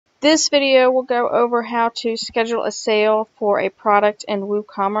This video will go over how to schedule a sale for a product in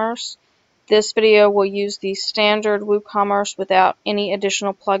WooCommerce. This video will use the standard WooCommerce without any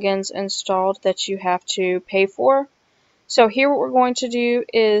additional plugins installed that you have to pay for. So here what we're going to do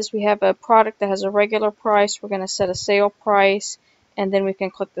is we have a product that has a regular price. We're going to set a sale price, and then we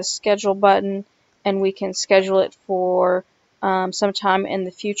can click the schedule button and we can schedule it for sometime in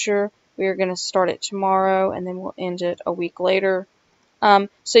the future. We are going to start it tomorrow and then we'll end it a week later.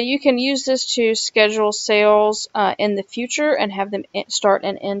 So you can use this to schedule sales in the future and have them start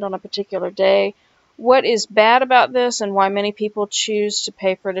and end on a particular day. What is bad about this and why many people choose to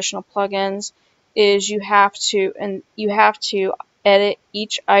pay for additional plugins is you have to edit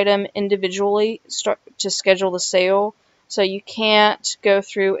each item individually to schedule the sale. So you can't go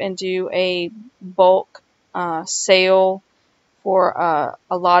through and do a bulk sale for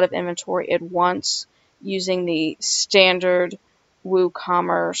a lot of inventory at once using the standard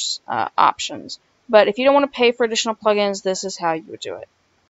WooCommerce options. But if you don't want to pay for additional plugins, this is how you would do it.